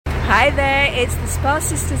Hi there, it's the Spa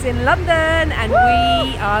Sisters in London, and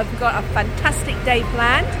we have got a fantastic day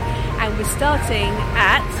planned, and we're starting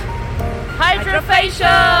at Hydrafacial!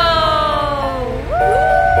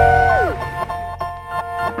 Woo!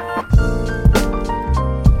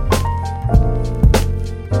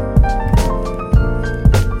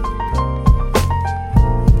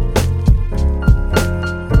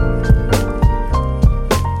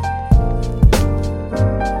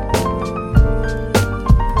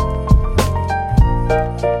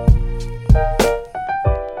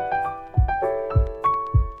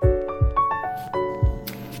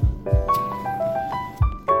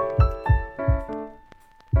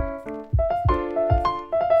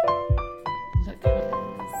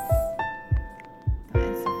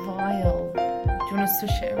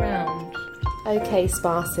 Swish it around. Okay,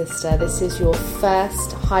 Spa Sister, this is your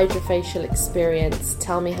first Hydrafacial experience.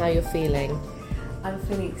 Tell me how you're feeling. I'm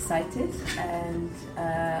feeling excited, and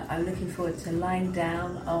I'm looking forward to lying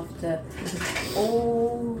down after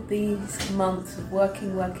all these months of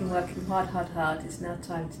working hard. It's now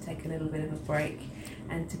time to take a little bit of a break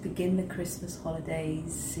and to begin the Christmas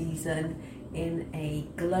holidays season in a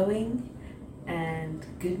glowing and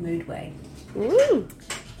good mood way. Ooh.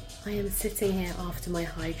 I am sitting here after my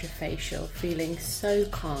Hydrafacial feeling so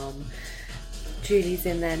calm. Julie's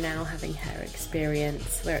in there now having her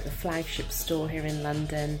experience. We're at the Flagship Store here in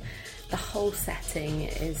London. The whole setting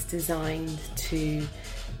is designed to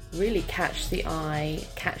really catch the eye,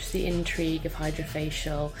 catch the intrigue of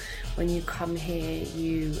Hydrafacial. When you come here,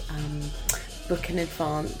 you book in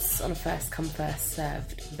advance on a first come first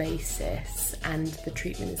served basis, and the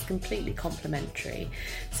treatment is completely complimentary,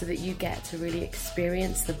 so that you get to really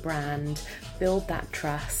experience the brand, build that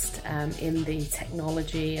trust in the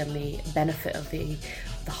technology and the benefit of the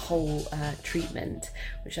whole treatment,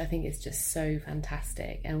 which I think is just so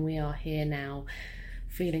fantastic. And we are here now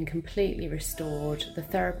feeling completely restored. The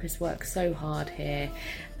therapists work so hard here,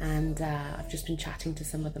 and I've just been chatting to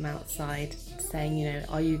some of them outside saying, you know,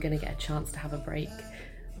 are you going to get a chance to have a break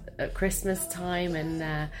at Christmas time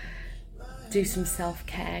and do some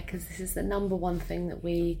self-care, because this is the number one thing that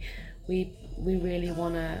we really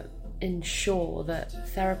want to ensure, that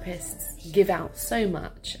therapists give out so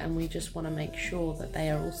much, and we just want to make sure that they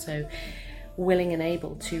are also willing and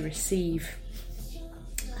able to receive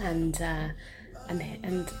and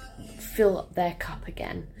fill up their cup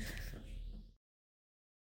again.